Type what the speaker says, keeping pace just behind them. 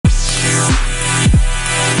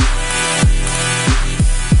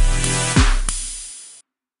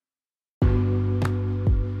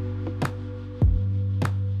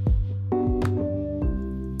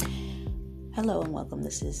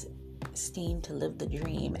This is Steam to Live the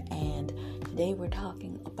Dream, and today we're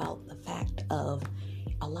talking about the fact of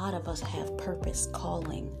a lot of us have purpose,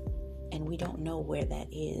 calling, and we don't know where that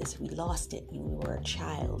is. We lost it when we were a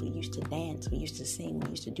child. We used to dance, we used to sing, we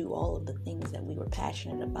used to do all of the things that we were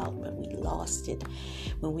passionate about, but we lost it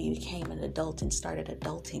when we became an adult and started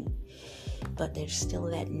adulting. But there's still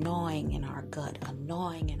that gnawing in our gut, a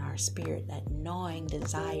gnawing in our spirit, that gnawing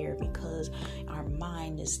desire, because our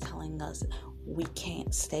mind is telling us we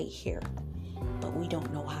can't stay here, but we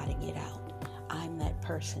don't know how to get out. I'm that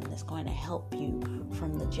person that's going to help you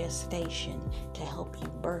from the gestation to help you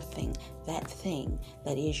birthing that thing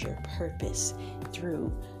that is your purpose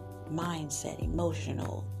through mindset,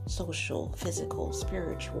 emotional, social, physical,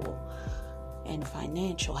 spiritual, and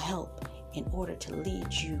financial help, in order to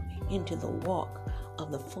lead you into the walk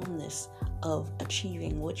of the fullness of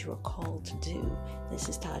achieving what you are called to do. This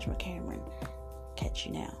is Taj McCameron. Catch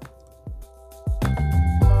you now.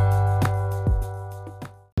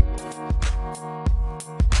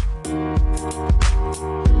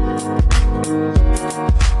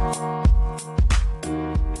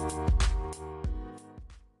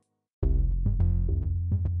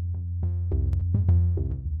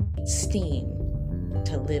 Steam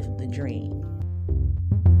to live the dream.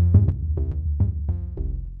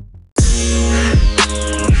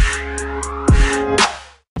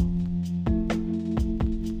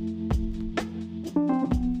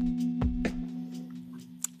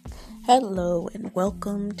 Hello and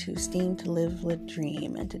welcome to Steam to Live the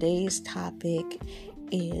Dream. And today's topic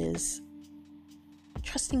is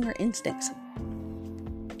trusting your instincts.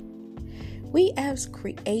 We as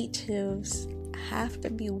creatives have to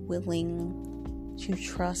be willing to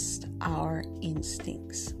trust our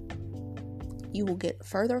instincts. You will get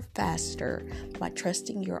further faster by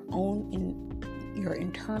trusting your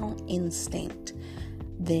internal instinct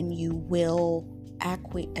than you will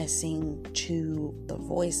acquiescing to the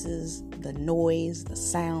voices, the noise, the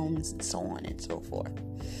sounds, and so on and so forth.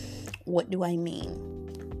 What do I mean?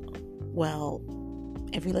 Well,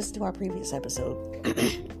 if you listen to our previous episode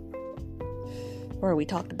where we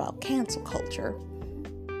talked about cancel culture,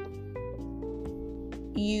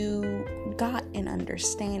 you got an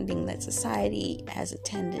understanding that society has a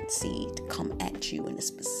tendency to come at you in a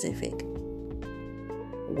specific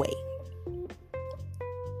way.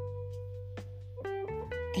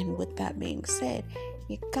 And with that being said,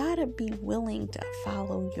 you gotta be willing to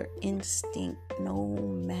follow your instinct no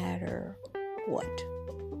matter what.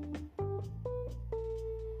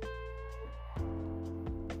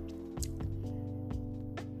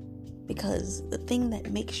 Because the thing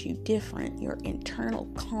that makes you different, your internal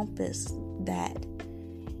compass,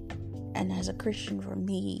 and as a Christian, for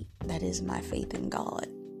me, that is my faith in God,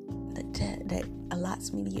 that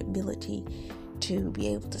allots me the ability to be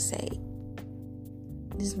able to say,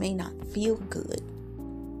 this may not feel good,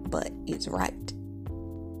 but it's right.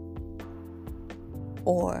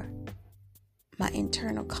 Or my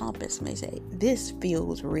internal compass may say, this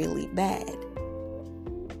feels really bad.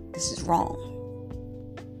 This is wrong.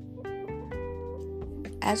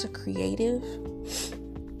 As a creative,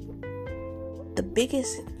 the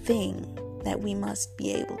biggest thing that we must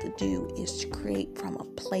be able to do is to create from a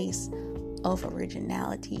place of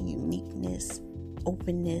originality, uniqueness,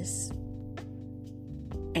 openness,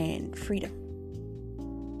 and freedom.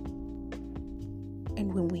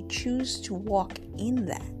 And when we choose to walk in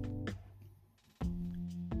that,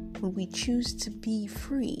 when we choose to be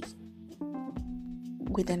free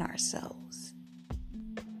within ourselves,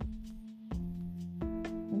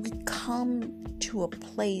 we come to a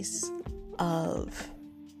place of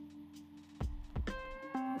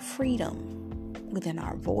freedom within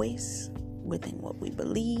our voice, within what we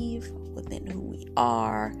believe, within who we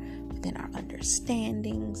are, within our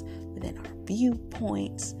understandings, within our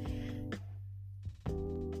viewpoints.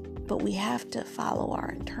 But we have to follow our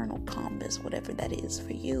internal compass, whatever that is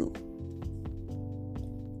for you.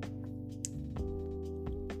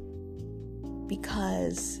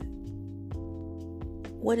 Because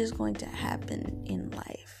what is going to happen in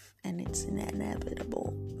life, and it's an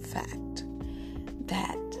inevitable fact,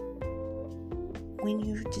 that when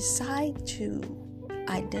you decide to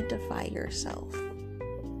identify yourself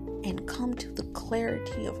and come to the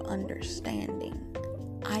clarity of understanding,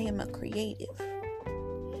 I am a creative,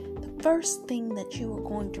 the first thing that you are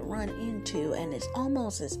going to run into, and it's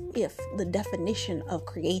almost as if the definition of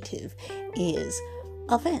creative is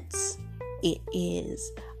offense. It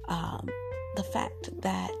is the fact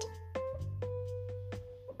that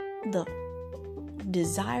the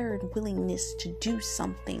desired willingness to do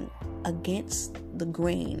something against the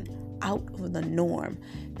grain, out of the norm,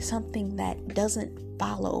 something that doesn't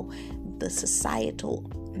follow the societal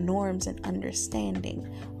norms and understanding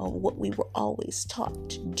of what we were always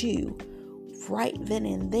taught to do, right then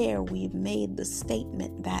and there, we've made the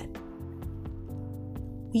statement that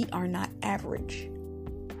we are not average.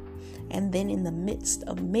 And then in the midst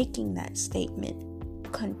of making that statement,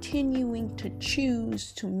 continuing to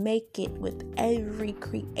choose to make it with every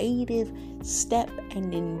creative step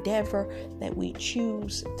and endeavor that we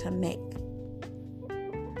choose to make.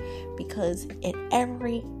 Because at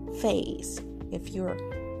every phase, if you're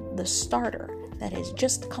the starter that has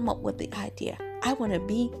just come up with the idea, I want to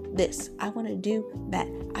be this, I want to do that,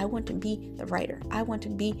 I want to be the writer, I want to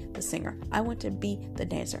be the singer, I want to be the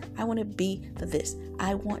dancer, I want to be the this,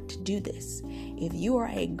 I want to do this. If you are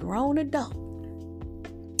a grown adult,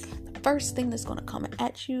 the first thing that's going to come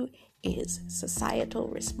at you is societal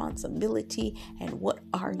responsibility, and what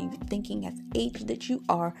are you thinking at the age that you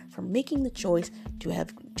are for making the choice to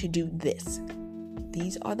have to do this.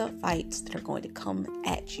 These are the fights that are going to come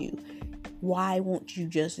at you. Why won't you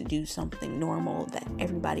just do something normal that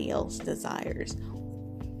everybody else desires?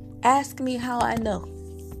 Ask me how I know.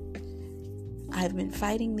 I've been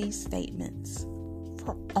fighting these statements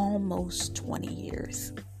for almost 20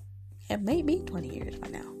 years. It may be 20 years by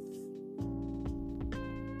now.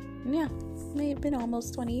 Yeah, it may have been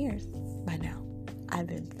almost 20 years by now. I've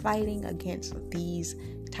been fighting against these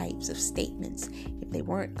types of statements. If they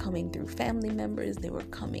weren't coming through family members, they were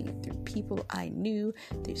coming through people I knew,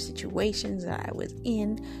 through situations that I was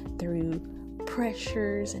in, through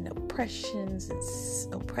pressures and oppressions and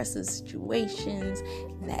oppressive situations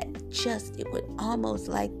that just, it would almost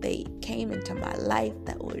like they came into my life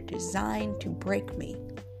that were designed to break me.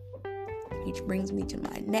 Which brings me to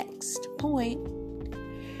my next point.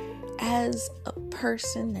 As a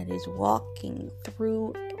person that is walking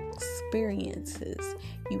through experiences,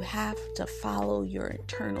 you have to follow your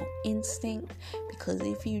internal instinct, because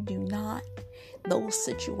if you do not, those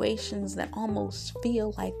situations that almost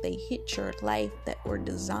feel like they hit your life that were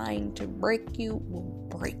designed to break you will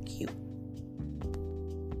break you.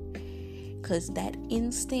 Because that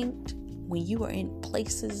instinct, when you are in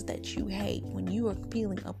places that you hate, when you are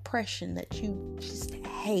feeling oppression that you just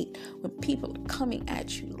hate, when people are coming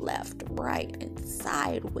at you left, right, and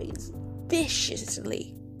sideways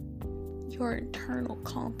viciously, your internal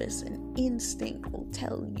compass and instinct will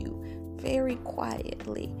tell you very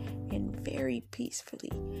quietly and very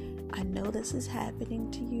peacefully, I know this is happening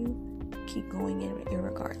to you, keep going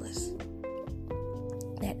irregardless.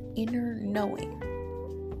 That inner knowing,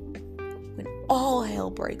 when all hell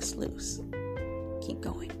breaks loose, keep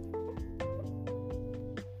going.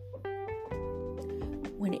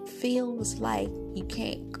 When it feels like you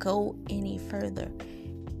can't go any further,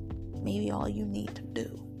 maybe all you need to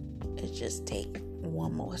do is just take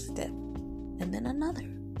one more step, and then another,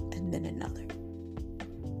 and then another.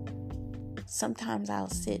 Sometimes I'll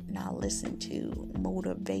sit and I'll listen to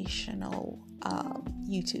motivational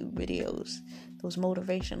YouTube videos, those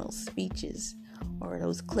motivational speeches, or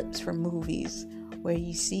those clips from movies where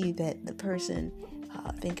you see that the person,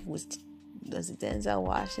 I think it was Denzel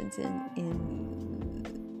Washington in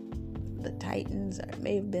The Titans, or it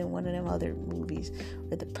may have been one of them other movies,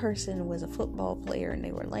 where the person was a football player and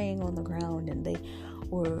they were laying on the ground and they'd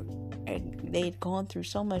gone through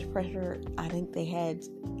so much pressure. I think they had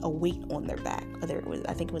a weight on their back.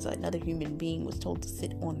 I think it was another human being was told to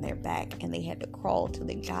sit on their back, and they had to crawl till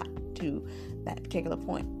they got to that particular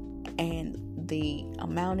point. And the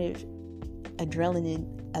amount of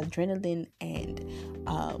adrenaline and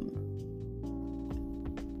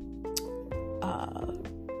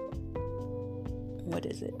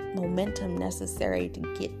momentum necessary to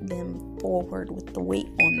get them forward with the weight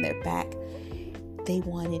on their back, they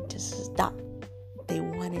wanted to stop. They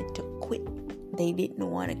wanted to quit. They didn't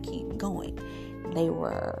want to keep going. They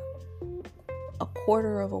were a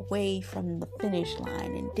quarter of a way from the finish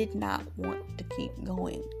line and did not want to keep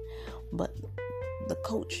going. But the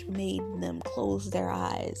coach made them close their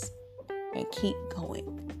eyes and keep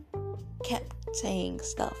going. Kept saying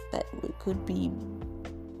stuff that could be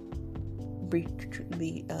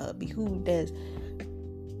behooved as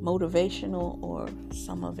motivational, or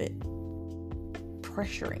some of it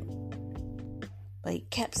pressuring. But he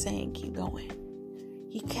kept saying, keep going.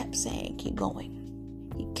 He kept saying, keep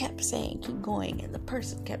going. He kept saying, keep going. And the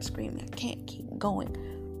person kept screaming, I can't keep going.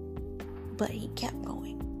 But he kept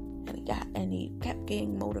going. And he kept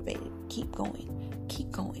getting motivated. Keep going.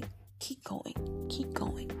 Keep going. Keep going. Keep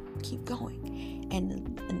going. Keep going.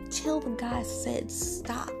 And until the guy said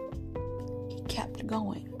stop, he kept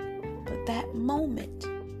going. But that moment,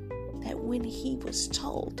 that when he was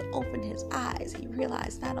told to open his eyes, he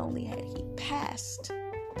realized not only had he passed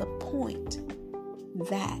the point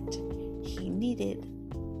that he needed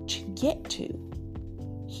to get to,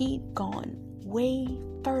 he'd gone way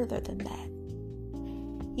further than that.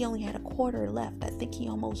 He only had a quarter left. I think he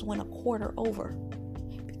almost went a quarter over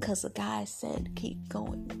because the guy said, keep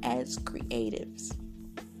going. As creatives,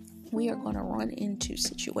 we are going to run into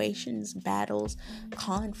situations, battles,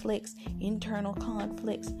 conflicts, internal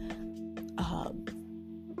conflicts.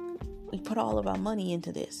 We put all of our money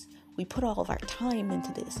into this. We put all of our time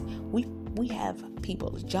into this. We have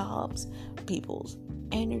people's jobs, people's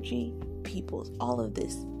energy, people's all of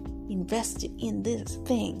this invested in this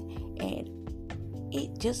thing, and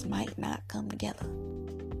it just might not come together.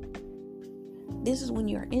 This is when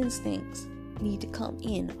your instincts need to come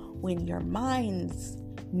in, when your mind's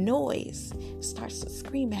noise starts to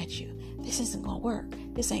scream at you. This isn't gonna work.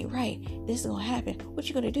 This ain't right. This is gonna happen. What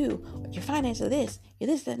you gonna do? Your finances are this, you're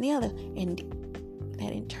this, that, and the other. And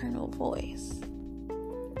that internal voice,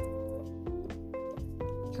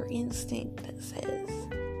 your instinct that says,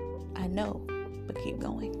 I know, but keep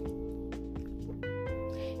going.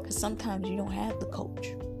 Because sometimes you don't have the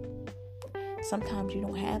coach. Sometimes you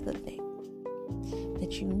don't have the thing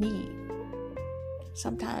that you need.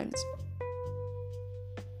 Sometimes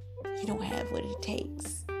you don't have what it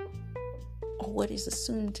takes, or what is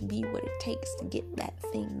assumed to be what it takes to get that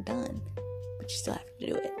thing done, but you still have to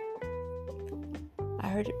do it. I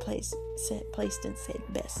heard it placed and said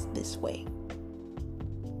best this way.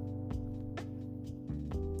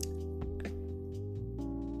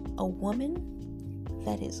 A woman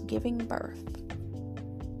that is giving birth,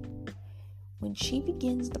 when she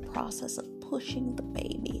begins the process of pushing the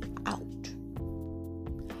baby out,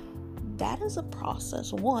 that is a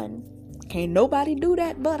process. One, can't nobody do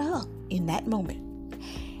that but her in that moment.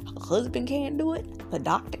 Her husband can't do it. The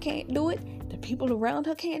doctor can't do it. The people around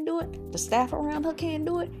her can't do it. The staff around her can't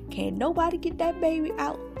do it. Can't nobody get that baby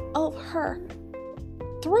out of her,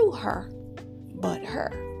 through her, but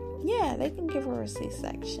her. Yeah, they can give her a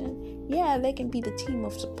C-section. Yeah, they can be the team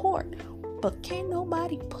of support. But can't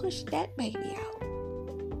nobody push that baby out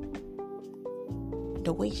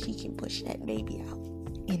the way she can push that baby out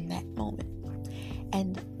in that moment.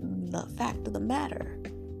 And the fact of the matter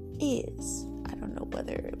is, I don't know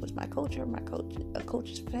whether it was my coach or a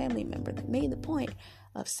coach's family member that made the point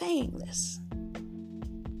of saying this,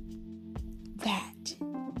 that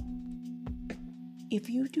if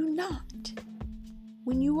you do not,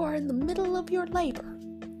 when you are in the middle of your labor,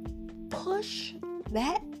 push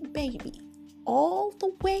that baby all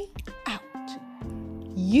the way out,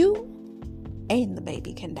 you and the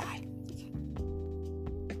baby can die.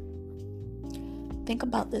 Think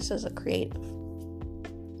about this as a creative.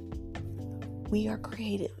 We are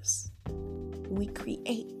creatives. We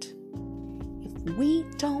create. If we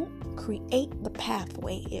don't create the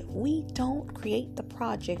pathway, if we don't create the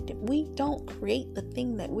project, if we don't create the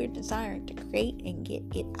thing that we're desiring to create and get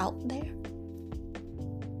it out there,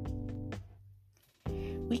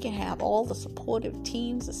 we can have all the supportive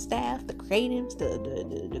teams, the staff, the creatives,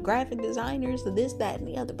 the graphic designers, the this, that, and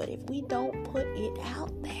the other. But if we don't put it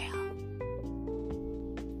out there,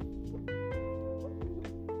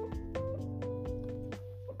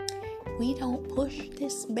 we don't push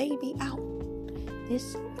this baby out,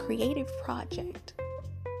 this creative project,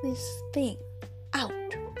 this thing out,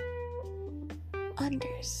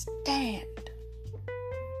 understand,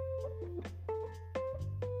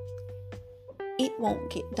 it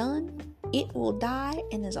won't get done, it will die,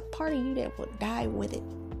 and there's a part of you that will die with it.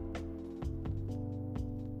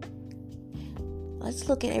 Let's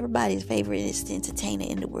look at everybody's favorite entertainer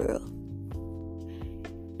in the world.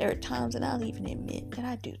 There are times, and I'll even admit that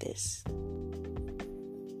I do this.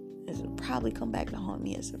 This will probably come back to haunt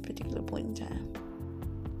me at a particular point in time.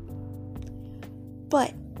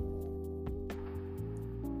 But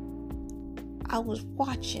I was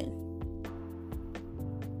watching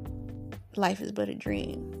Life is But a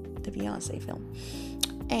Dream, the Beyonce film,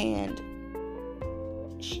 and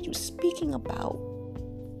she was speaking about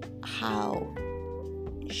how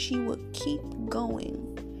she would keep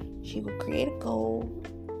going. She would create a goal,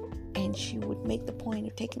 and she would make the point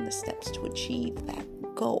of taking the steps to achieve that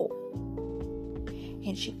goal.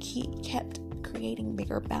 And she kept creating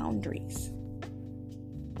bigger boundaries.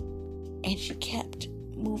 And she kept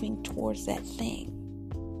moving towards that thing.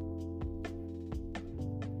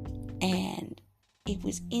 And it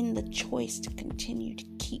was in the choice to continue to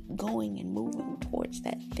keep going and moving towards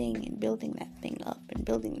that thing and building that thing up and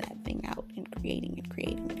building that thing out and creating and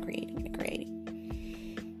creating and creating and creating.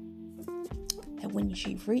 And when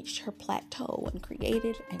she reached her plateau and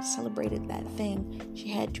created and celebrated that thing, she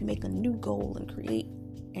had to make a new goal and create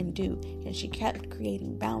and do. And she kept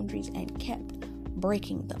creating boundaries and kept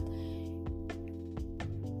breaking them.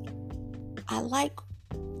 I like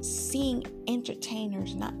seeing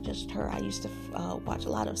entertainers, not just her. I used to watch a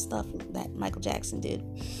lot of stuff that Michael Jackson did.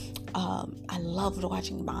 I loved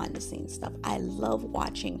watching behind the scenes stuff. I love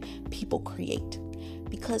watching people create,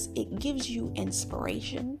 because it gives you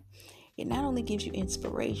inspiration. It not only gives you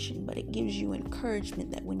inspiration, but it gives you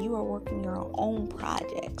encouragement that when you are working your own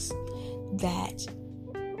projects, that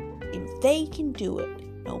if they can do it,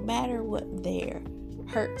 no matter what their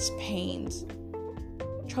hurts, pains,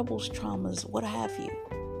 troubles, traumas, what have you,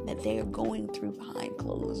 that they are going through behind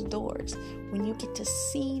closed doors, when you get to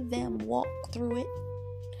see them walk through it.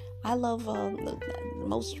 I love the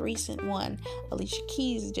most recent one. Alicia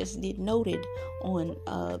Keys just did Noted on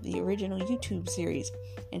the original YouTube series,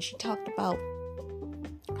 and she talked about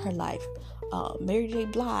her life. Mary J.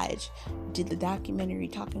 Blige did the documentary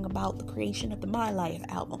talking about the creation of the My Life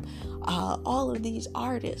album. All of these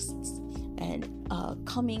artists, and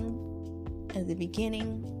coming at the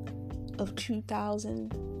beginning of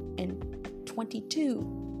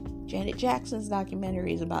 2022, Janet Jackson's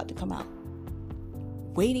documentary is about to come out.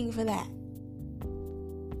 Waiting for that.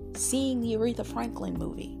 Seeing the Aretha Franklin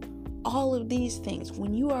movie. All of these things.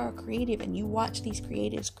 When you are a creative and you watch these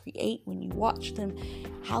creatives create, when you watch them,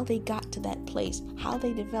 how they got to that place, how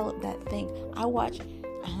they developed that thing. I'm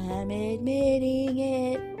admitting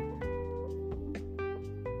it,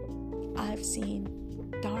 I've seen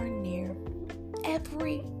darn near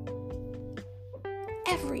every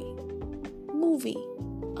movie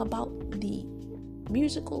about the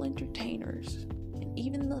musical entertainers,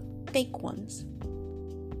 even the fake ones.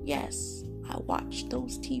 Yes, I watched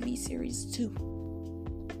those TV series too,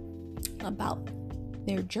 about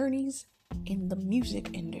their journeys in the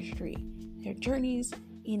music industry, their journeys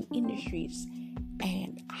in industries,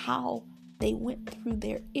 and how they went through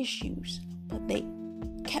their issues, but they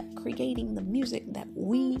kept creating the music that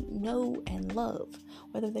we know and love.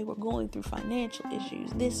 Whether they were going through financial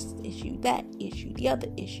issues, this issue, that issue, the other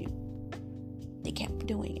issue, they kept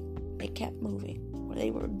doing it. They kept moving. Or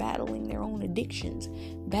they were battling their own addictions,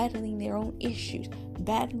 battling their own issues,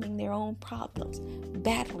 battling their own problems,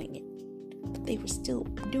 battling it. But they were still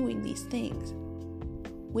doing these things.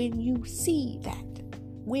 When you see that,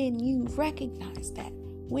 when you recognize that,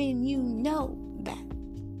 when you know that,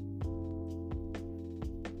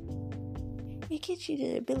 it gives you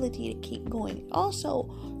the ability to keep going. It also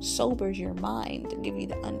sobers your mind to give you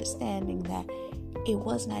the understanding that it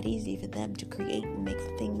was not easy for them to create and make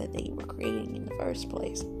the thing that they were creating in the first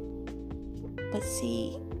place. But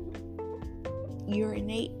see, your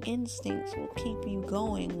innate instincts will keep you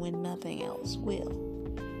going when nothing else will.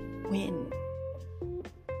 When,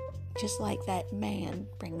 just like that man,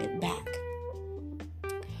 bring it back.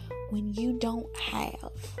 When you don't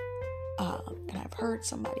have, and I've heard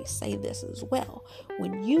somebody say this as well,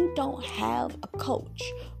 when you don't have a coach,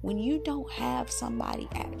 when you don't have somebody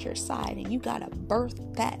at your side and you gotta birth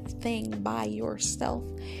that thing by yourself,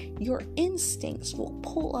 your instincts will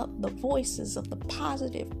pull up the voices of the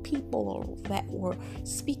positive people that were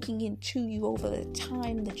speaking into you over the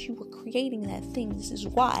time that you were creating that thing. This is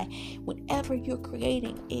why whenever you're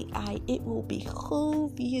creating AI, it will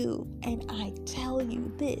behoove you. And I tell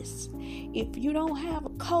you this, if you don't have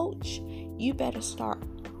a coach, you better start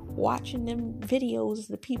watching them videos,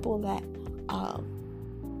 the people that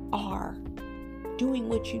are doing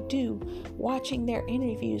what you do, watching their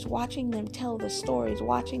interviews, watching them tell the stories,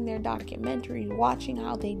 watching their documentaries, watching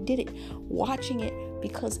how they did it, watching it,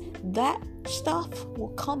 because that stuff will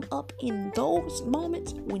come up in those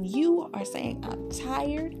moments when you are saying, I'm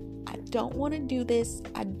tired, I don't want to do this,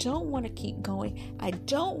 I don't want to keep going, I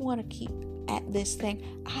don't want to keep at this thing,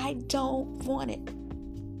 I don't want it.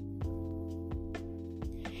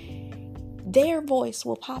 Their voice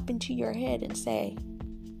will pop into your head and say,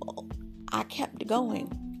 well, I kept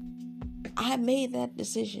going. I made that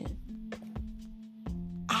decision.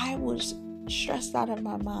 I was stressed out of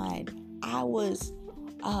my mind. I was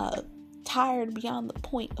tired beyond the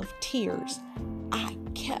point of tears. I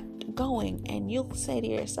kept going. And you'll say to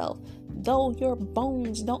yourself, though your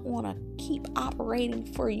bones don't want to keep operating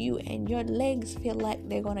for you and your legs feel like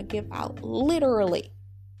they're going to give out, literally,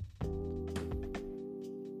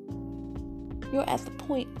 you're at the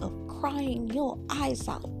point of crying your eyes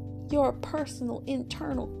out. Your personal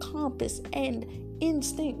internal compass and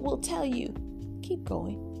instinct will tell you, keep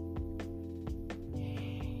going.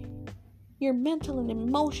 Your mental and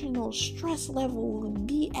emotional stress level will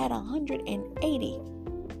be at 180.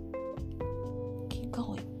 Keep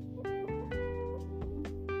going.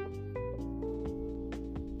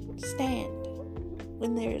 Stand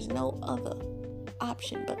when there is no other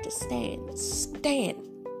option but to stand. Stand.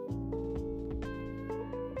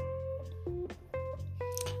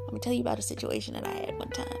 I'm tell you about a situation that I had one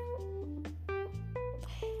time.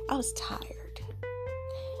 I was tired.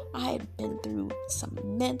 I had been through some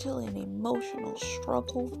mental and emotional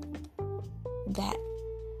struggle that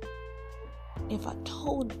if I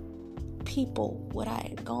told people what I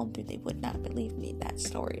had gone through, they would not believe me. That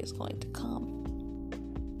story is going to come.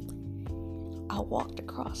 I walked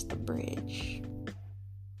across the bridge.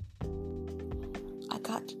 I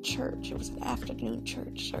got to church. It was an afternoon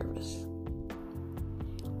church service.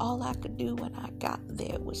 All I could do when I got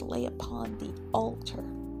there was lay upon the altar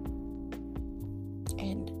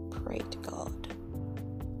and pray to God.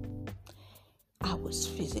 I was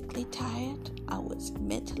physically tired. I was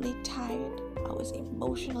mentally tired. I was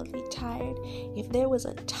emotionally tired. If there was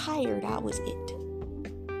a tired, I was it.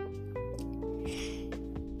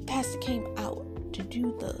 Pastor came out to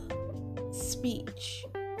do the speech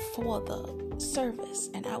for the service,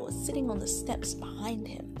 and I was sitting on the steps behind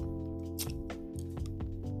him.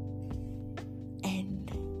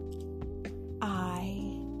 And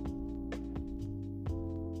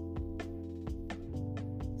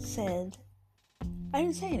I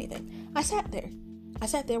didn't say anything. I sat there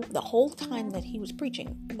the whole time that he was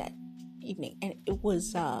preaching that evening, and it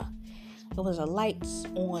was a lights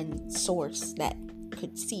on source that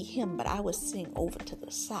could see him, but I was sitting over to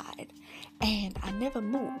the side, and I never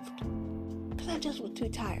moved because I just was too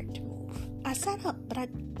tired to move. I sat up, but I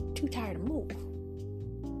too tired to move.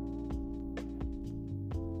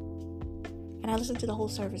 And I listened to the whole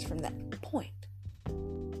service from that point.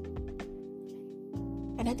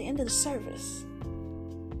 And at the end of the service,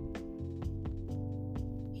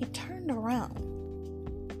 he turned around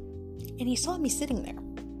and he saw me sitting there.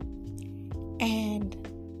 And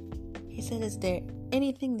he said, "Is there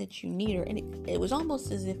anything that you need?" Or it was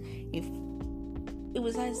almost as if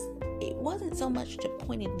it wasn't so much to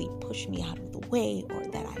pointedly push me out of the way or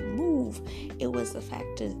that I move. It was the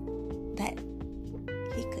fact that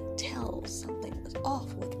he could tell something was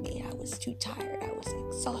off with me. I was too tired. I was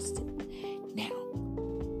exhausted. Now,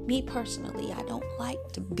 me personally, I don't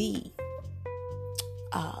like to be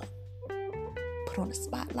put on a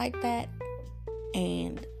spot like that.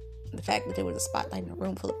 And the fact that there was a spotlight in a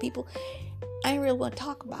room full of people, I didn't really want to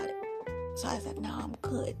talk about it. So I said, "No, I'm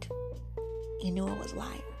good." He knew I was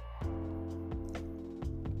lying.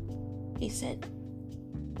 He said,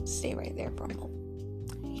 "Stay right there for a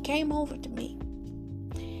moment." He came over to me.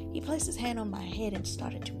 He placed his hand on my head and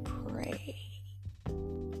started to pray.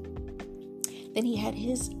 Then he had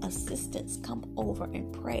his assistants come over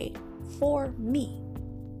and pray for me.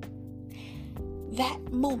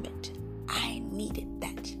 That moment, I needed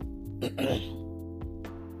that.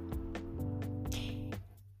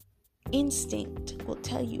 Instinct will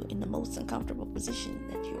tell you in the most uncomfortable position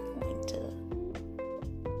that you're going to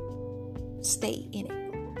stay in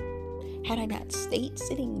it. Had I not stayed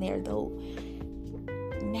sitting there, though,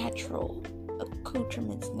 natural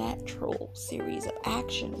accoutrements, natural series of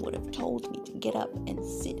action would have told me to get up and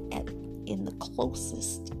sit in the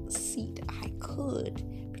closest seat I could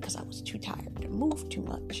because I was too tired to move too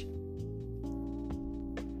much.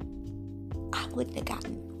 I wouldn't have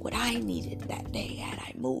gotten what I needed that day had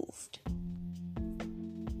I moved.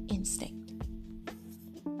 Instinct.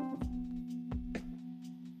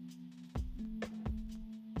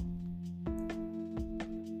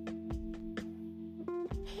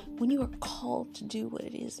 When you are called to do what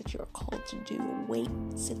it is that you are called to do, a weight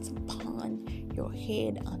sits upon your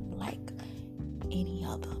head unlike any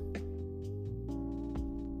other.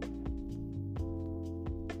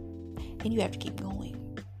 And you have to keep going.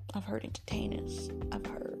 I've heard entertainers, I've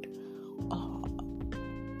heard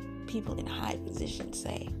people in high positions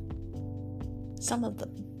say some of the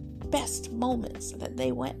best moments that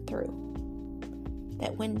they went through,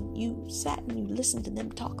 that when you sat and you listened to them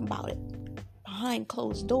talk about it behind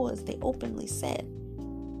closed doors, they openly said,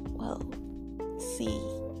 "Well, see,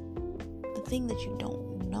 the thing that you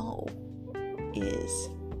don't know is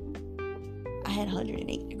I had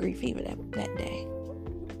 108-degree fever that day.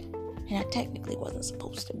 And I technically wasn't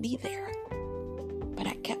supposed to be there. But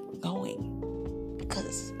I kept going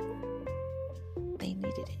because they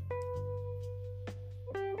needed it."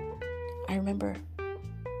 I remember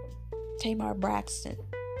Tamar Braxton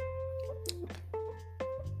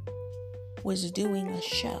was doing a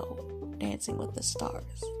show, Dancing with the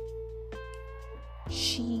Stars.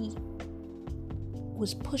 She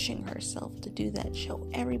was pushing herself to do that show.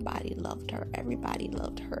 Everybody loved her. And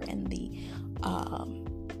the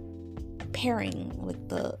pairing with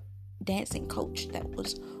the dancing coach that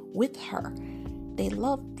was with her, they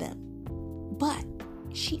loved them. But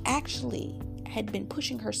she actually had been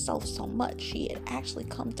pushing herself so much, she had actually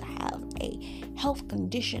come to have a health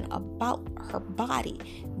condition about her body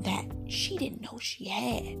that she didn't know she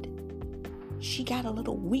had. She got a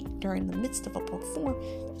little weak during the midst of a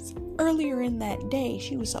performance. Earlier in that day,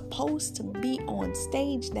 she was supposed to be on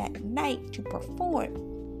stage that night to perform.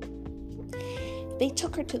 They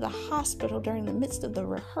took her to the hospital during the midst of the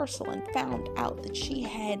rehearsal and found out that she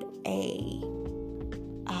had a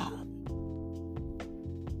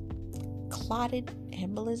clotted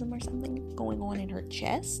embolism or something going on in her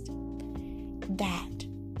chest, that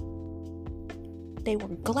they were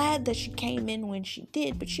glad that she came in when she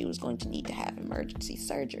did, but she was going to need to have emergency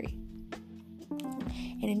surgery.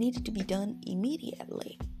 And it needed to be done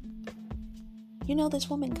immediately. You know, this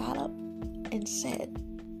woman got up and said,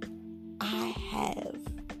 I have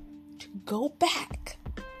to go back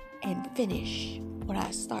and finish what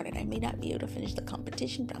I started. I may not be able to finish the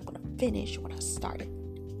competition, but I'm going to finish what I started.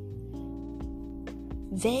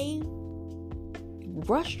 They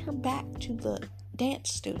rushed her back to the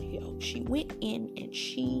dance studio. She went in and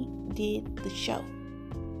she did the show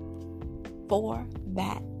for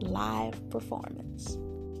that live performance.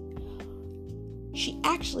 She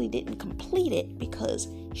actually didn't complete it because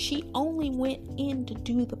she only went in to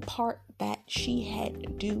do the part that she had to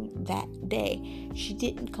do that day. She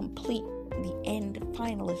didn't complete the end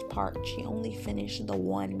finalist part. She only finished the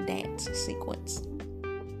one dance sequence.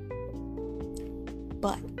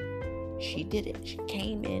 But she did it. She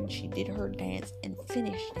came in, she did her dance and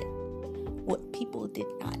finished it. What people did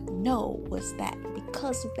not know was that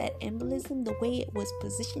because of that embolism, the way it was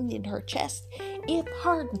positioned in her chest, if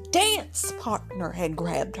her dance partner had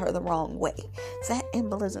grabbed her the wrong way, that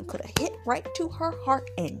embolism could have hit right to her heart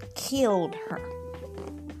and killed her.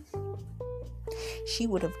 She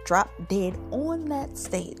would have dropped dead on that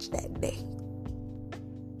stage that day.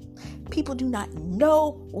 People do not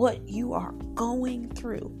know what you are going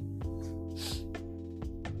through.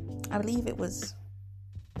 I believe it was,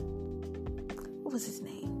 what was his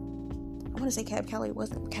name? I want to say Cab Calloway. It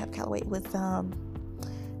wasn't Cab Calloway. It was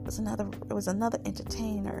another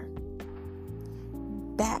entertainer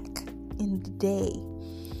back in the day.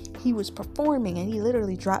 He was performing and he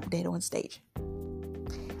literally dropped dead on stage.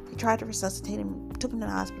 They tried to resuscitate him, took him to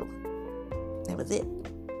the hospital. That was it.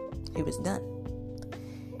 He was done.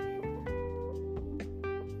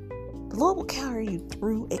 The Lord will carry you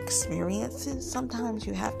through experiences. Sometimes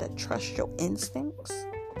you have to trust your instincts.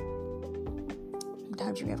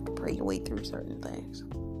 Sometimes you have to pray your way through certain things.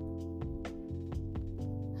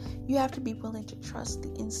 You have to be willing to trust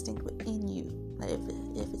the instinct within you. That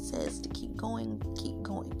if it says to keep going, keep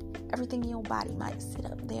going. Everything in your body might sit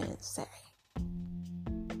up there and say,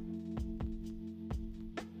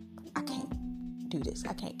 I can't do this.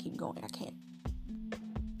 I can't keep going. I can't.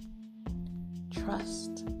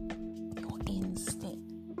 Trust your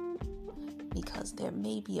instinct, because there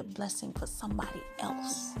may be a blessing for somebody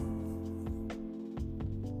else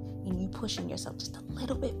in you pushing yourself just a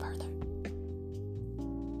little bit further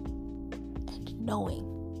and knowing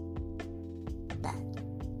that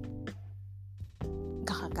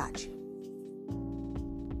God got you,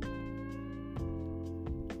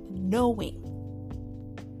 knowing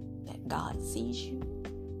that God sees you,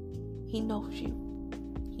 He knows you,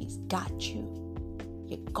 He's got you.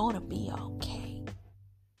 You're gonna be okay.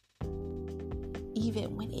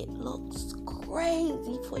 Even when it looks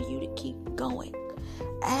crazy for you to keep going.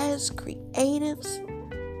 As creatives,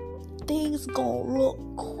 things gonna look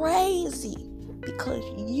crazy because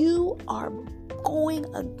you are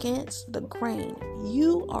going against the grain.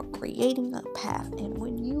 You are creating a path, and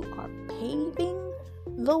when you are paving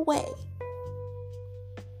the way,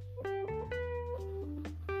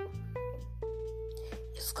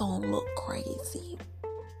 it's gonna look crazy.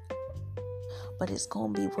 But it's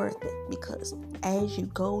going to be worth it, because as you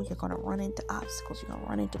go, you're going to run into obstacles. You're going to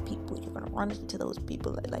run into people. You're going to run into those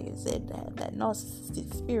people that, like I said, that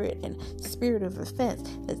narcissistic spirit and spirit of offense.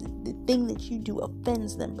 The thing that you do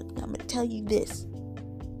offends them. But I'm going to tell you this.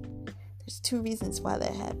 There's two reasons why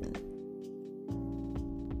that happened.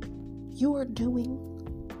 You are doing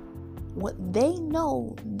what they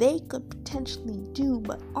know they could potentially do,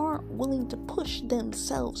 but aren't willing to push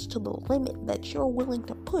themselves to the limit that you're willing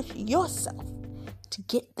to push yourself to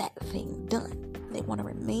get that thing done. They want to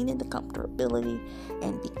remain in the comfortability,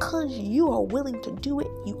 and because you are willing to do it,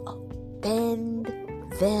 you offend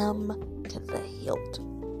them to the hilt.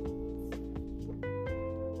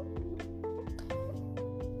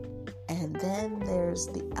 And then there's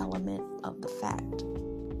the element of the fact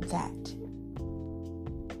that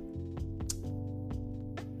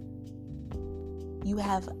you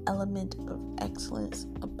have an element of excellence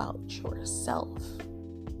about yourself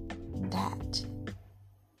that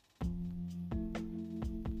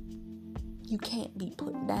you can't be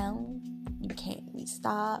put down, you can't be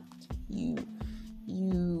stopped, you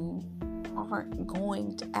aren't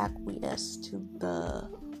going to acquiesce to the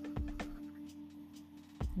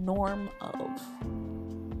norm of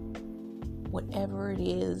whatever it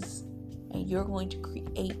is, and you're going to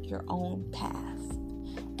create your own path.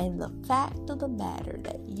 And the fact of the matter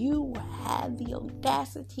that you have the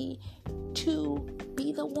audacity to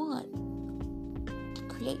be the one to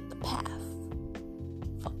create the path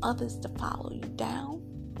for others to follow you down,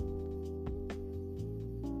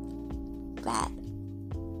 that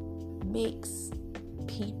makes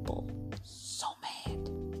people so mad.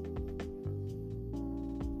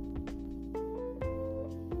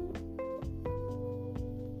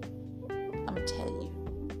 I'm gonna tell you,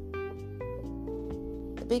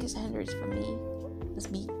 the biggest hindrance for me, let's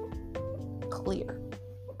be clear,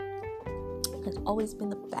 has always been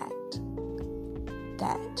the fact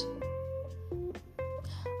that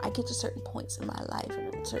I get to certain points in my life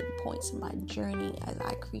and at certain points in my journey as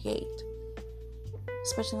I create,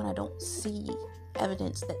 especially when I don't see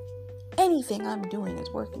evidence that anything I'm doing is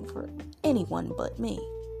working for anyone but me.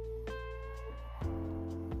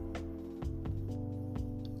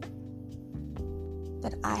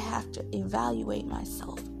 That I have to evaluate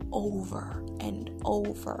myself over and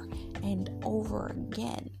over and over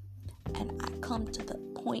again. And I come to the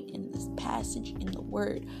point in this passage in the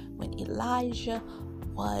Word when Elijah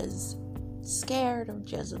was scared of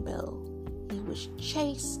Jezebel. He was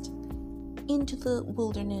chased into the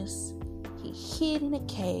wilderness. He hid in a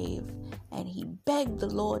cave and he begged the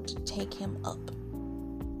Lord to take him up.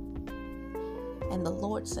 And the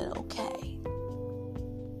Lord said, okay,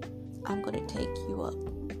 I'm going to take you up.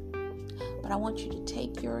 But I want you to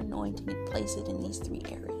take your anointing and place it in these 3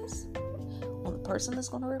 areas. On the person that's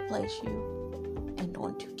going to replace you and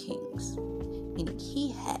on 2 kings. Meaning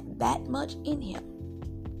he had that much in him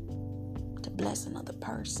to bless another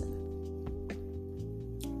person.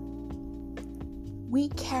 We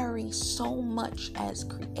carry so much as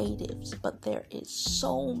creatives, but there is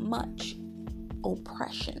so much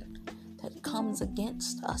oppression that comes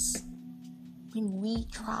against us when we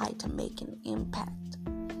try to make an impact.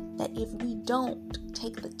 That if we don't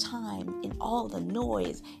take the time in all the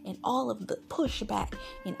noise and all of the pushback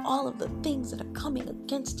and all of the things that are coming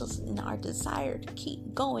against us in our desire to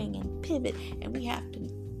keep going and pivot, and we have to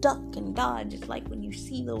duck and dodge. It's like when you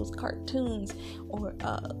see those cartoons or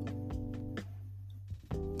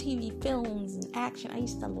TV films and action. I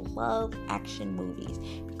used to love action movies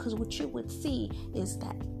because what you would see is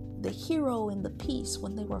that the hero in the piece,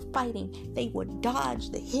 when they were fighting, they would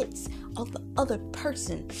dodge the hits of the other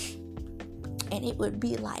person. And it would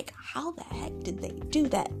be like, how the heck did they do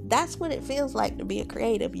that? That's what it feels like to be a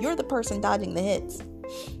creative. You're the person dodging the hits.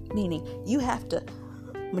 Meaning you have to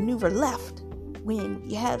maneuver left when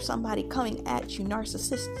you have somebody coming at you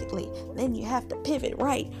narcissistically. Then you have to pivot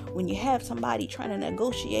right when you have somebody trying to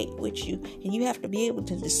negotiate with you, and you have to be able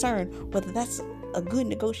to discern whether that's a good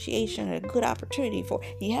negotiation or a good opportunity for.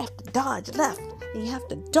 You have to dodge left, and you have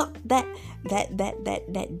to duck that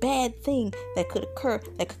bad thing that could occur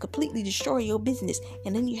that could completely destroy your business.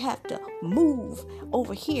 And then you have to move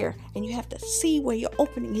over here, and you have to see where your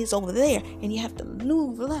opening is over there, and you have to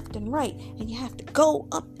move left and right, and you have to go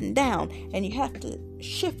up and down, and you have to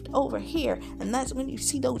shift over here. And that's when you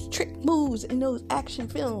see those trick moves in those action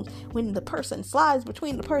films, when the person slides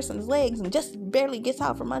between the person's legs and just barely gets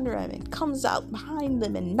out from under them and comes out behind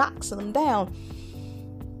them and knocks them down.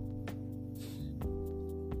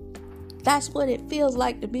 That's what it feels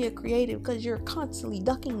like to be a creative, because you're constantly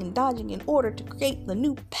ducking and dodging in order to create the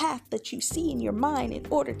new path that you see in your mind in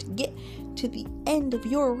order to get to the end of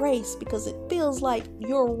your race, because it feels like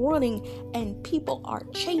you're running and people are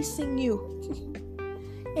chasing you.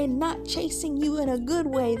 And not chasing you in a good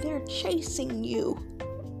way. They're chasing you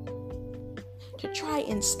to try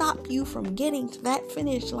and stop you from getting to that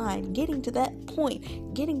finish line, getting to that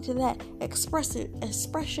point, getting to that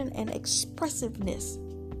expression and expressiveness.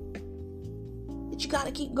 But you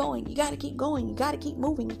gotta keep going. You gotta keep going. You gotta keep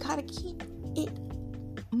moving. You gotta keep it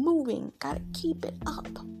moving. Gotta keep it up.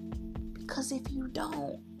 Because if you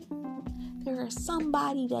don't, there is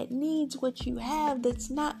somebody that needs what you have that's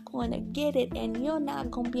not going to get it, and you're not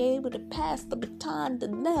going to be able to pass the baton to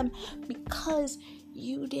them because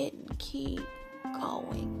you didn't keep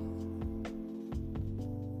going.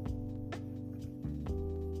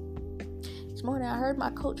 This morning I heard my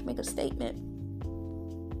coach make a statement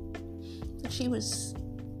that she was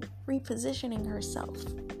repositioning herself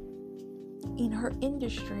in her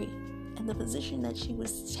industry, and the position that she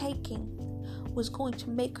was taking was going to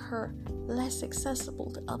make her less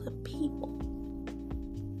accessible to other people.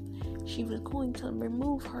 She was going to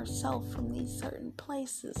remove herself from these certain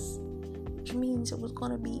places, which means it was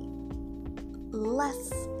going to be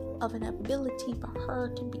less of an ability for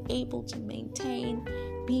her to be able to maintain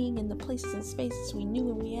being in the places and spaces we knew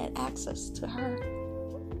and we had access to her.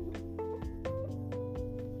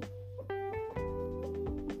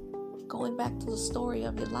 Going back to the story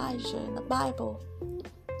of Elijah in the Bible,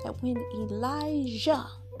 that when Elijah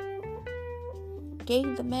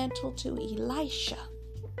gave the mantle to Elisha,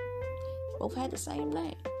 both had the same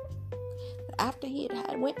name. After he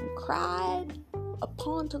had went and cried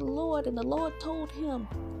upon to the Lord, and the Lord told him,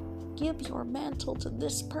 give your mantle to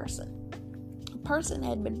this person. The person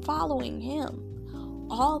had been following him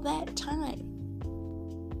all that time.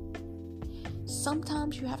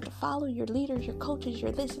 Sometimes you have to follow your leaders, your coaches,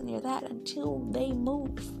 your this and your that until they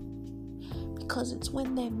move. Because it's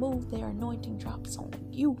when they move, their anointing drops on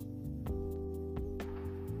you.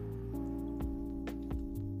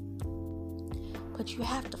 But you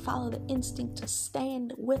have to follow the instinct to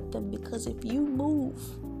stand with them, because if you move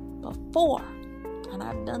before, and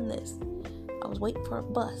I've done this, I was waiting for a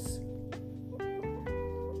bus.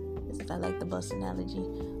 I like the bus analogy.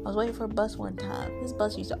 I was waiting for a bus one time. This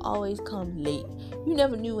bus used to always come late. You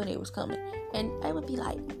never knew when it was coming. And I would be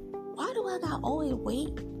like, why do I gotta always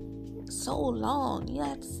wait so long? You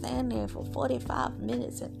have to stand there for 45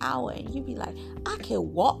 minutes, an hour, and you be like, I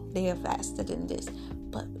can walk there faster than this.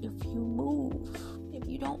 But if you move, if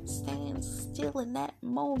you don't stand still in that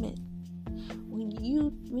moment,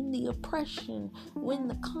 when the oppression, when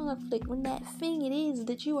the conflict, when that thing it is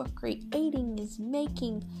that you are creating is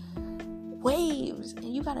making waves,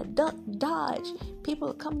 and you gotta duck, dodge, people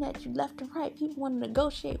are coming at you left and right, people want to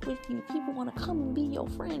negotiate with you, people want to come and be your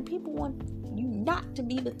friend, people want you not to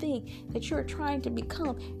be the thing that you're trying to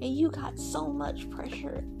become, and you got so much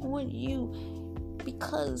pressure on you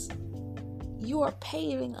because you are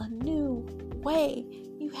paving a new way.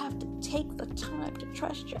 You have to take the time to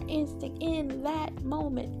trust your instinct in that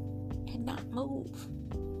moment and not move,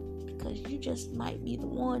 because you just might be the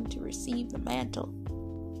one to receive the mantle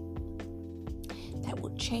that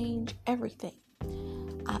will change everything.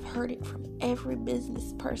 I've heard it from every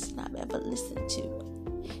business person I've ever listened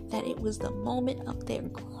to, that it was the moment of their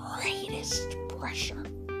greatest pressure,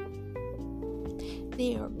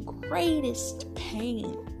 their greatest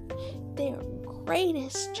pain, their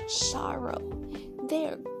greatest sorrow,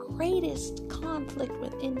 their greatest conflict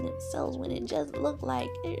within themselves, when it just looked like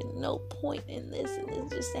there's no point in this and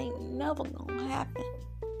this just ain't never gonna happen.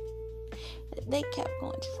 They kept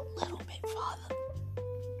going just a little bit farther.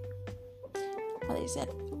 They said,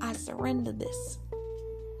 I surrender this.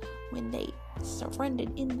 When they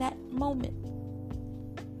surrendered in that moment,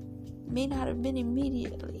 may not have been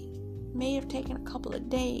immediately, may have taken a couple of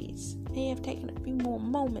days, may have taken a few more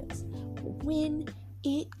moments, but when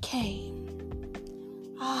it came,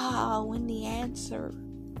 when the answer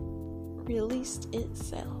released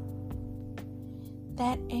itself,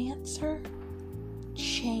 that answer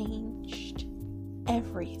changed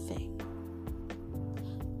everything.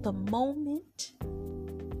 The moment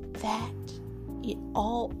that it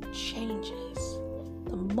all changes,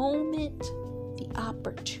 the moment the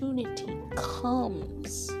opportunity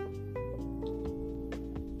comes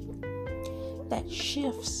that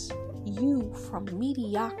shifts you from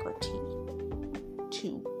mediocrity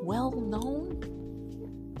to well-known,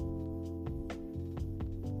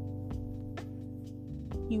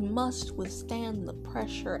 you must withstand the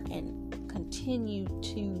pressure and continue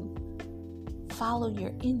to follow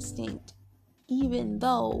your instinct, even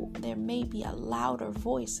though there may be a louder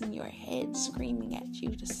voice in your head screaming at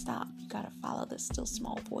you to stop. You gotta follow the still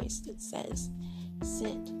small voice that says,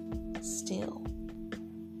 sit still.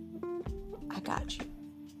 I got you.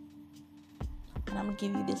 And I'm gonna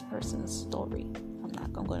give you this person's story.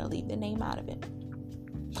 I'm gonna leave the name out of it.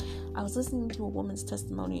 I was listening to a woman's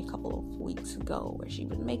testimony a couple of weeks ago where she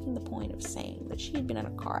was making the point of saying that she had been in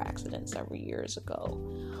a car accident several years ago,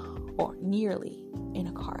 or nearly in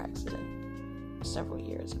a car accident several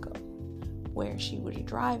years ago, where she was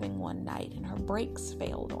driving one night and her brakes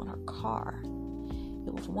failed on her car.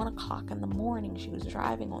 It was 1:00 in the morning. She was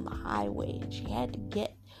driving on the highway and she had to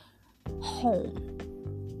get home.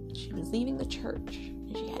 She was leaving the church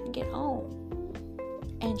and she had to get home.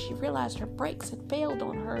 And she realized her brakes had failed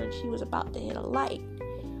on her and she was about to hit a light.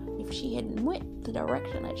 If she had went the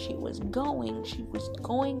direction that she was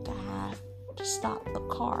going to have to stop the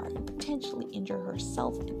car and potentially injure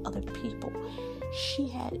herself and other people.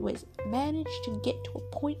 She was managed to get to a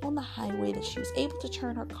point on the highway that she was able to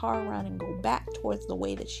turn her car around and go back towards the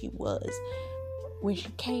way that she was, where she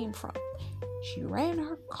came from. She ran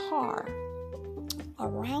her car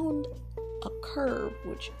around a curve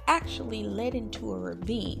which actually led into a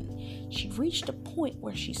ravine. She reached a point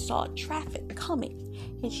where she saw traffic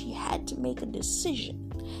coming, and she had to make a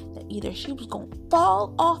decision that either she was going to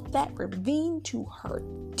fall off that ravine to her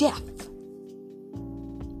death,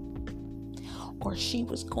 or she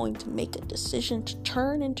was going to make a decision to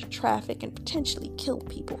turn into traffic and potentially kill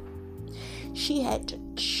people. She had to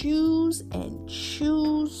choose, and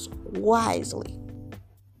choose wisely,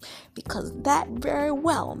 because that very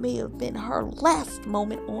well may have been her last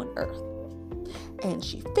moment on earth. And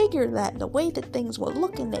she figured that the way that things were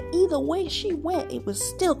looking, that either way she went, it was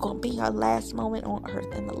still going to be her last moment on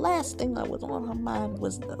earth. And the last thing that was on her mind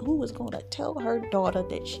was who was going to tell her daughter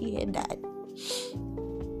that she had died.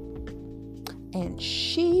 And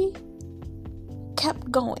she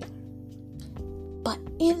kept going. But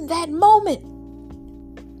in that moment,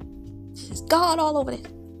 she's God all over this.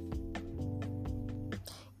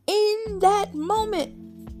 In that moment,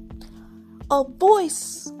 a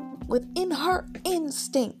voice within her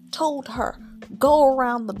instinct told her, go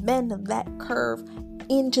around the bend of that curve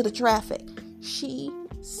into the traffic. She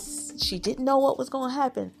didn't know what was going to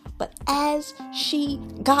happen, but as she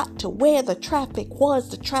got to where the traffic was,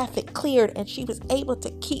 the traffic cleared, and she was able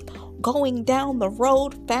to keep going down the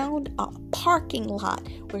road, found a parking lot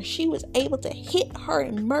where she was able to hit her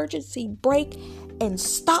emergency brake and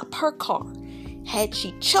stop her car. Had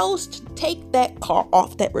she chose to take that car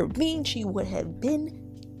off that ravine, she would have been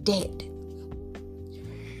dead.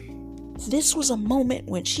 This was a moment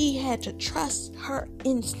when she had to trust her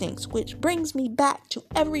instincts, which brings me back to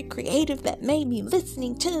every creative that may be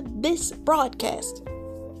listening to this broadcast.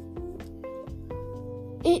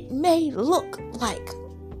 It may look like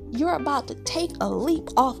you're about to take a leap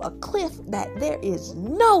off a cliff that there is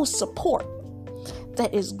no support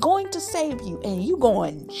that is going to save you, and you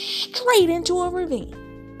going straight into a ravine.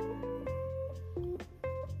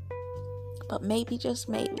 But maybe, just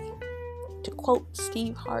maybe, to quote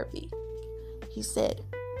Steve Harvey, he said,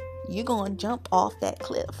 you're going to jump off that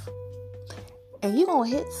cliff and you're going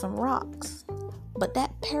to hit some rocks, but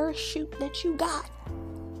that parachute that you got,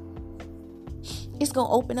 it's going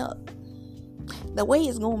to open up. The way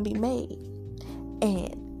it's going to be made,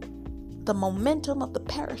 and the momentum of the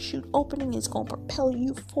parachute opening is going to propel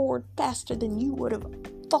you forward faster than you would have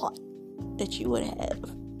thought that you would have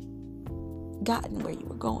gotten where you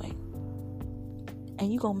were going.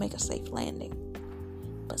 And you're going to make a safe landing.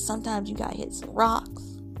 But sometimes you got to hit some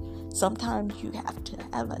rocks. Sometimes you have to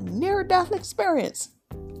have a near-death experience.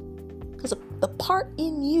 Because the part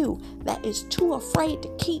in you that is too afraid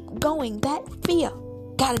to keep going, that fear,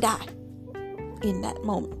 got to die in that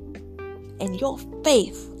moment. And your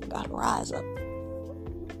faith got to rise up.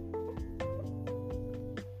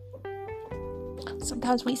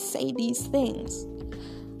 Sometimes we say these things,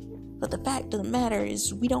 but the fact of the matter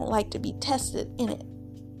is we don't like to be tested in it.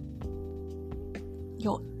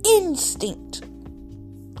 Your instinct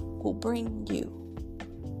will bring you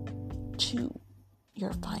to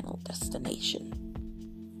your final destination.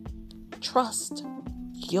 Trust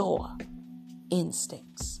your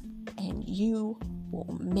instincts, and you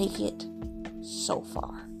will make it so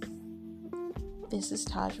far. This is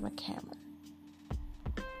Taj McCameron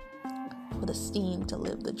for the steam to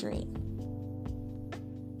live the dream.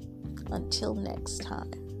 Until next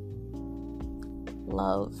time,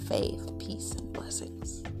 love, faith, peace, and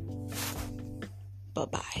blessings.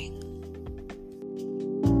 Bye-bye.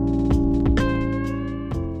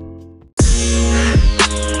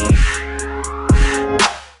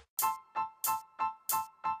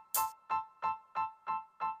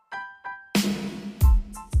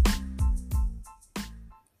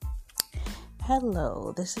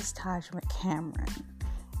 Hello, this is Taj McCameron,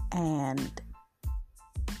 and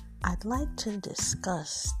I'd like to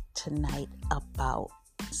discuss tonight about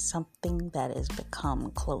something that has become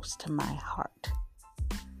close to my heart.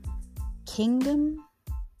 Kingdom,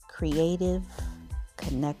 creative,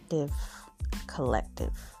 connective,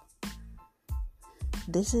 collective.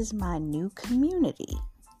 This is my new community.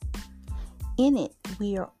 In it,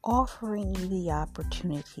 we are offering you the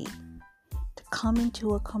opportunity to come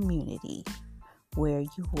into a community where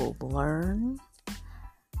you will learn,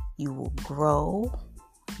 you will grow,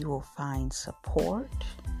 you will find support,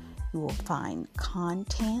 you will find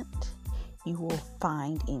content, you will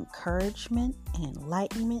find encouragement,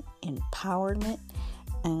 enlightenment, empowerment,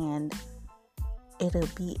 and it'll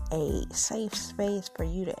be a safe space for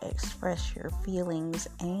you to express your feelings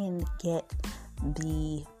and get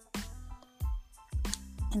the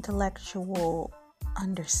intellectual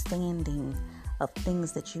understanding of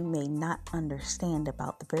things that you may not understand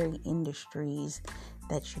about the very industries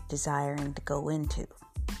that you're desiring to go into.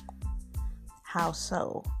 How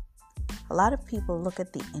so? A lot of people look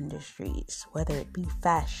at the industries, whether it be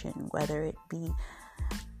fashion, whether it be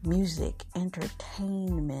music,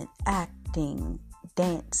 entertainment, acting,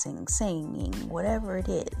 dancing, singing, whatever it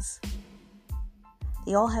is.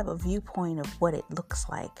 They all have a viewpoint of what it looks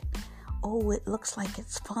like. Oh, it looks like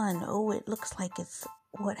it's fun. Oh, it looks like it's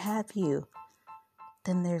what have you.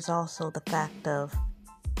 Then there's also the fact of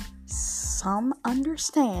some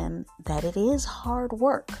understand that it is hard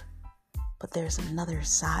work, but there's another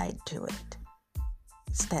side to it.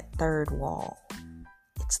 It's that third wall.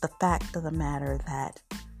 It's the fact of the matter that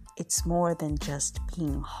it's more than just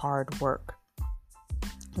being hard work.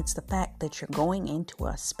 It's the fact that you're going into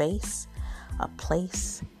a space, a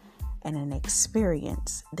place, and an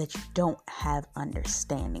experience that you don't have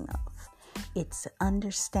understanding of. It's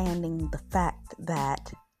understanding the fact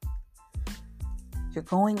that you're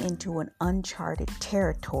going into an uncharted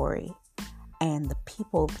territory and the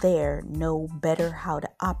people there know better how to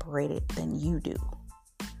operate it than you do.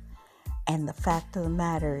 And the fact of the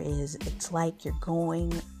matter is, it's like you're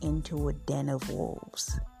going into a den of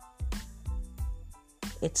wolves.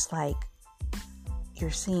 It's like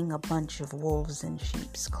you're seeing a bunch of wolves in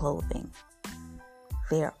sheep's clothing.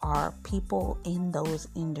 There are people in those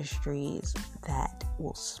industries that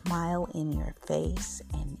will smile in your face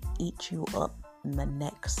and eat you up in the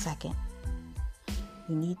next second.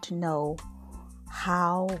 You need to know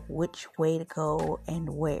how, which way to go, and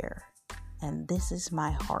where. And this is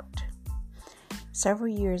my heart. Several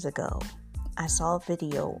years ago, I saw a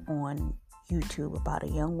video on YouTube about a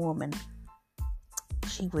young woman.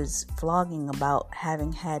 She was vlogging about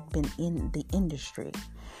having been in the industry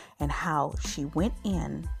and how she went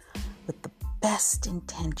in with the best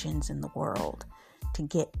intentions in the world to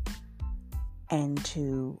get and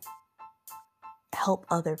to help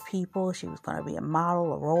other people. She was going to be a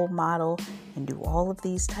model, a role model, and do all of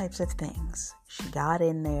these types of things. She got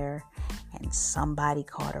in there and somebody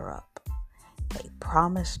caught her up. They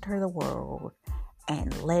promised her the world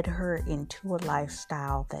and led her into a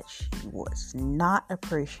lifestyle that she was not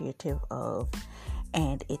appreciative of.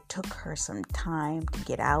 And it took her some time to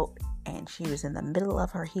get out, and she was in the middle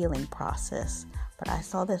of her healing process. But I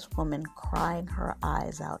saw this woman crying her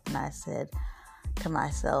eyes out, and I said to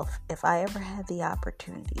myself, if I ever had the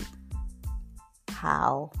opportunity,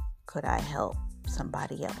 how could I help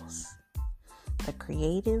somebody else? The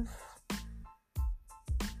creative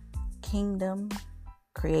kingdom,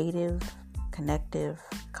 creative, connective,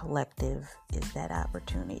 collective is that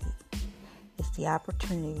opportunity. It's the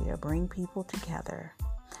opportunity to bring people together,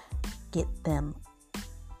 get them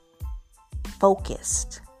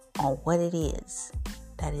focused on what it is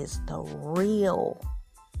that is the real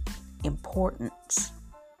importance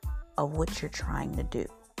of what you're trying to do.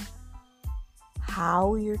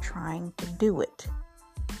 How you're trying to do it.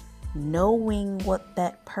 Knowing what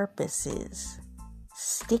that purpose is.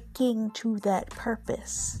 Sticking to that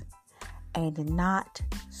purpose. And not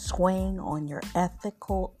swaying on your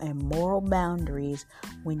ethical and moral boundaries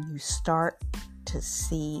when you start to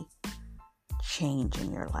see change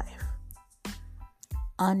in your life.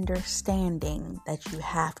 Understanding that you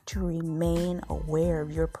have to remain aware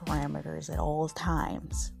of your parameters at all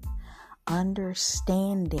times.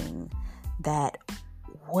 Understanding that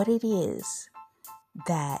what it is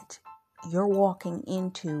that you're walking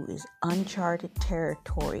into is uncharted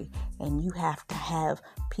territory, and you have to have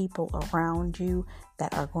people around you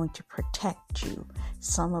that are going to protect you.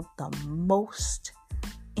 Some of the most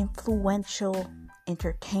influential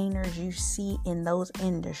entertainers you see in those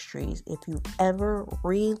industries, if you ever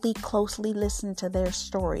really closely listen to their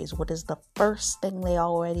stories, what is the first thing they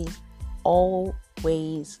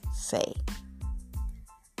always say?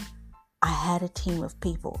 I had a team of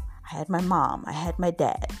people. I had my mom. I had my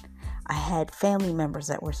dad. I had family members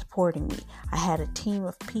that were supporting me. I had a team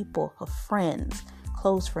of people, of friends,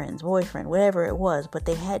 close friends, boyfriend, whatever it was, but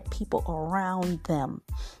they had people around them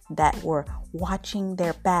that were watching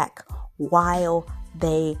their back while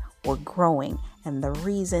they were growing. And the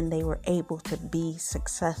reason they were able to be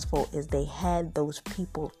successful is they had those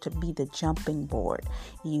people to be the jumping board.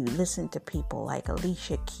 You listen to people like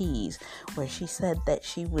Alicia Keys, where she said that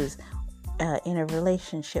she was in a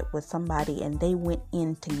relationship with somebody and they went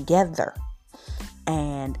in together.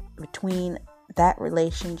 And between that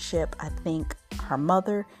relationship, I think her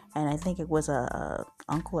mother and I think it was a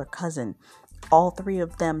uncle or cousin, all three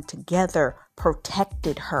of them together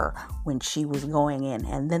protected her when she was going in.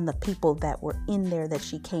 And then the people that were in there that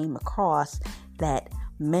she came across that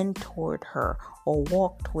mentored her or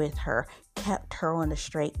walked with her, kept her on the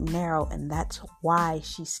straight and narrow, and that's why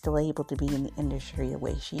she's still able to be in the industry the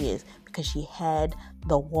way she is, because she had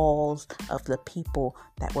the walls of the people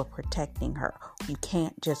that were protecting her. You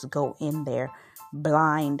can't just go in there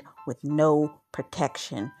blind with no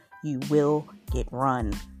protection. You will get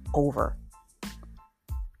run over.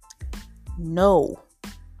 Know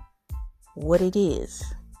what it is.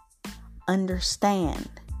 Understand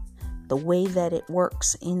the way that it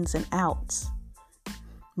works, ins and outs.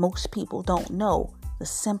 Most people don't know the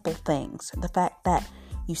simple things. The fact that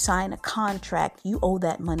you sign a contract, you owe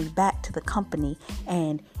that money back to the company,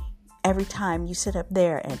 and every time you sit up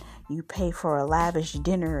there and you pay for a lavish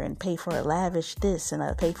dinner and pay for a lavish this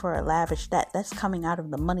and pay for a lavish that, that's coming out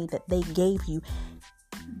of the money that they gave you.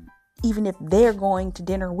 Even if they're going to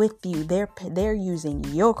dinner with you, they're using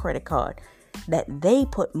your credit card that they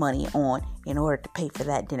put money on in order to pay for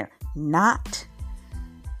that dinner, not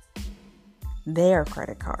their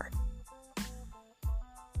credit card.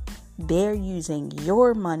 They're using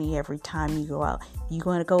your money every time you go out. You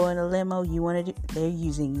want to go in a limo, they're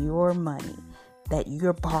using your money that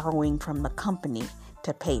you're borrowing from the company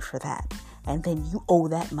to pay for that. And then you owe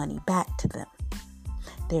that money back to them.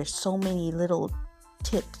 There's so many little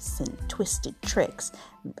tips and twisted tricks.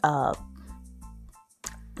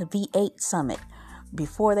 The V8 Summit,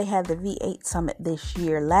 before they had the V8 Summit this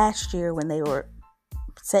year, last year when they were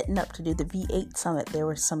setting up to do the V8 Summit, there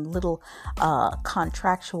were some little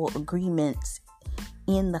contractual agreements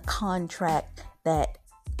in the contract that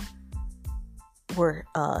were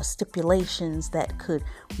stipulations that could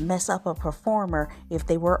mess up a performer if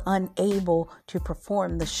they were unable to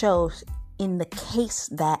perform the shows in the case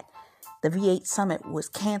that the V8 Summit was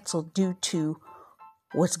canceled due to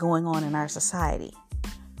what's going on in our society.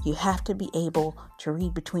 You have to be able to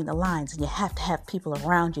read between the lines, and you have to have people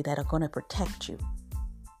around you that are going to protect you.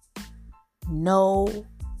 Know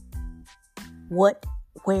what,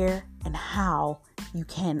 where, and how you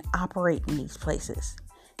can operate in these places.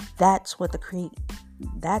 That's what the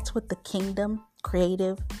Kingdom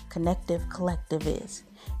Creative Connective Collective is.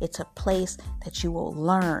 It's a place that you will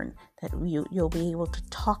learn, that you'll be able to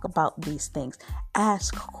talk about these things,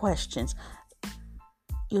 ask questions.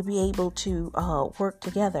 You'll be able to work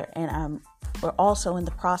together. And we're also in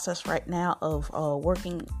the process right now of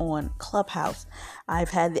working on Clubhouse. I've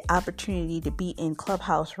had the opportunity to be in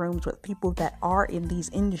Clubhouse rooms with people that are in these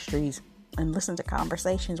industries and listen to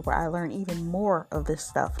conversations where I learn even more of this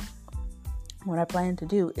stuff. What I plan to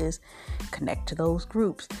do is connect to those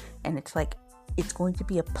groups, and it's going to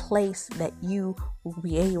be a place that you will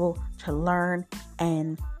be able to learn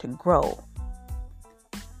and to grow.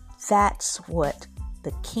 That's what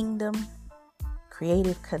the Kingdom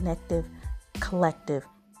Creative Connective Collective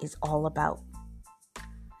is all about.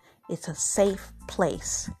 It's a safe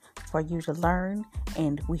place for you to learn,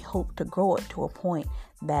 and we hope to grow it to a point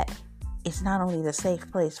that it's not only the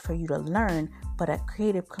safe place for you to learn, but a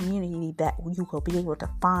creative community that you will be able to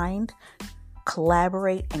find,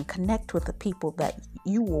 collaborate, and connect with the people that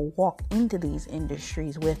you will walk into these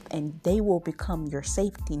industries with, and they will become your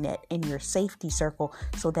safety net and your safety circle,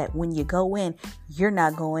 so that when you go in, you're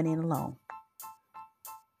not going in alone.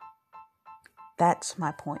 That's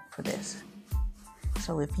my point for this.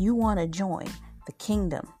 So if you want to join the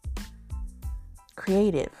Kingdom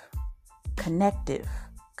Creative Connective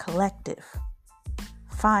Collective,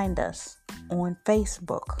 find us on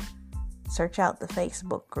Facebook. Search out the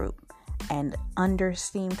Facebook group, and under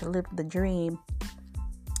Steam to Live the Dream,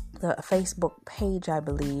 the Facebook page, I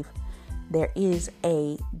believe, there is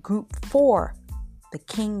a group for the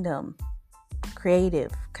Kingdom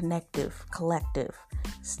Creative Connective Collective.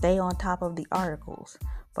 Stay on top of the articles.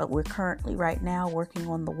 But we're currently right now working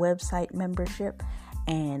on the website membership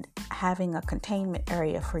and having a containment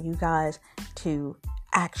area for you guys to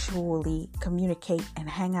actually communicate and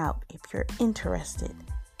hang out. If you're interested,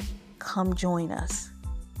 come join us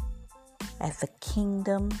at the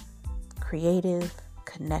Kingdom Creative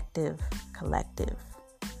Connective Collective.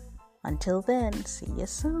 Until then, see you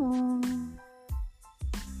soon.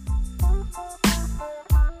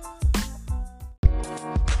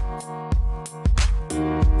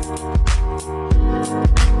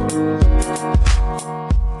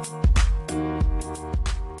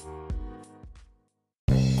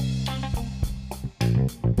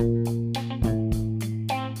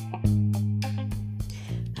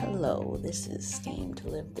 Hello, this is Steam to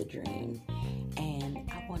Live the Dream, and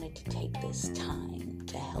I wanted to take this time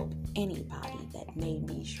to help anybody that may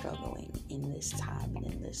be struggling in this time and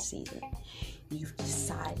in this season. You've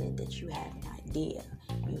decided that you have an idea,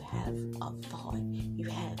 you have a thought, you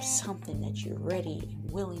have something that you're ready and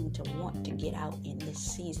willing to want to get out in this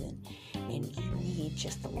season, and you need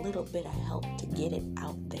just a little bit of help to get it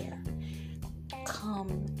out there.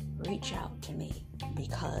 Come reach out to me,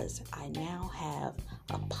 because I now have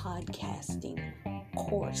a podcasting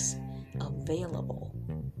course available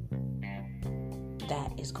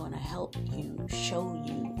that is going to help you, show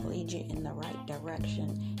you, lead you in the right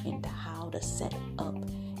direction into how to set up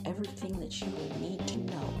everything that you will need to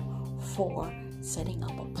know for setting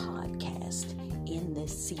up a podcast in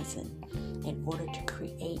this season in order to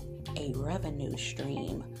create a revenue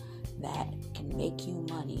stream that can make you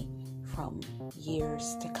money from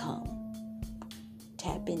years to come.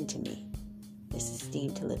 Tap into me. This is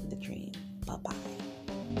Steam to Live the Dream. Bye-bye.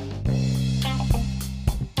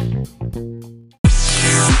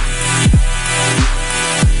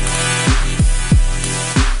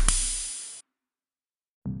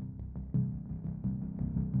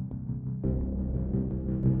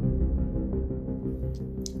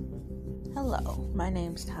 Hello, my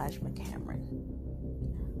name's Taj McCameron.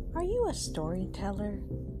 Are you a storyteller?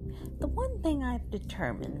 The one thing I've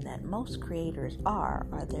determined that most creators are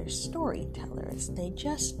they're storytellers. They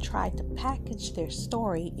just try to package their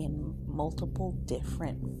story in multiple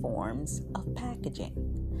different forms of packaging.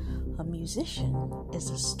 A musician is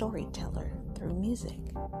a storyteller through music.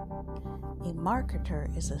 A marketer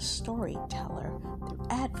is a storyteller through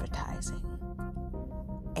advertising.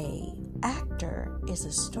 An actor is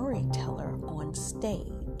a storyteller on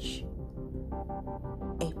stage.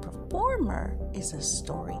 A performer is a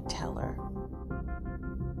storyteller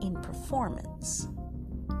in performance.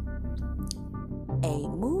 A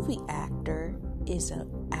movie actor is an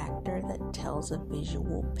actor that tells a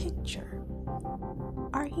visual picture.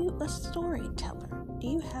 Are you a storyteller? Do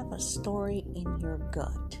you have a story in your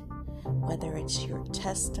gut? Whether it's your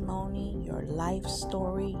testimony, your life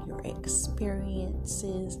story, your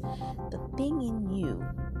experiences, the thing in you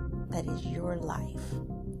that is your life.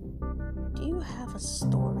 Do you have a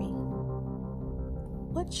story?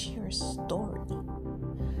 What's your story?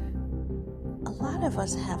 A lot of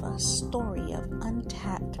us have a story of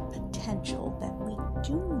untapped potential that we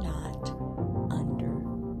do not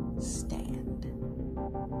understand.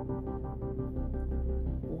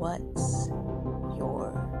 What's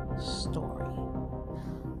your story?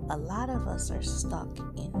 A lot of us are stuck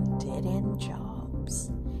in dead-end jobs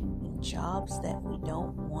that we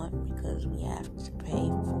don't want because we have to pay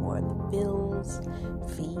for the bills,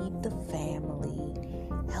 feed the family,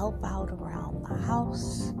 help out around the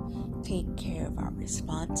house, take care of our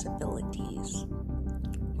responsibilities.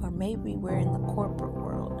 Or maybe we're in the corporate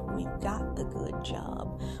world. We've got the good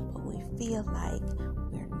job, but we feel like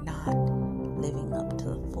we're not living up to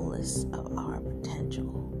the fullest of our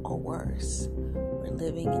potential. Or worse, we're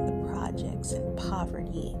living in the projects in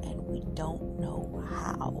poverty and we don't know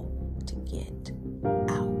how to get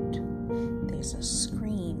out. There's a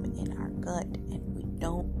scream in our gut and we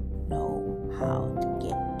don't know how to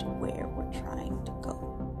get to where we're trying to go.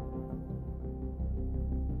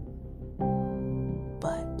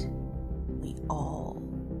 But we all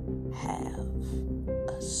have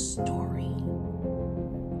a story.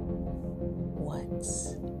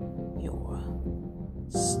 What's your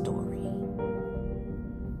story?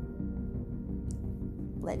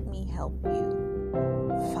 Let me help you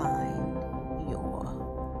find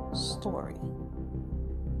your story.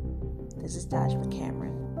 This is Taj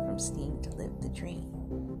McCameron from Steam to Live the Dream.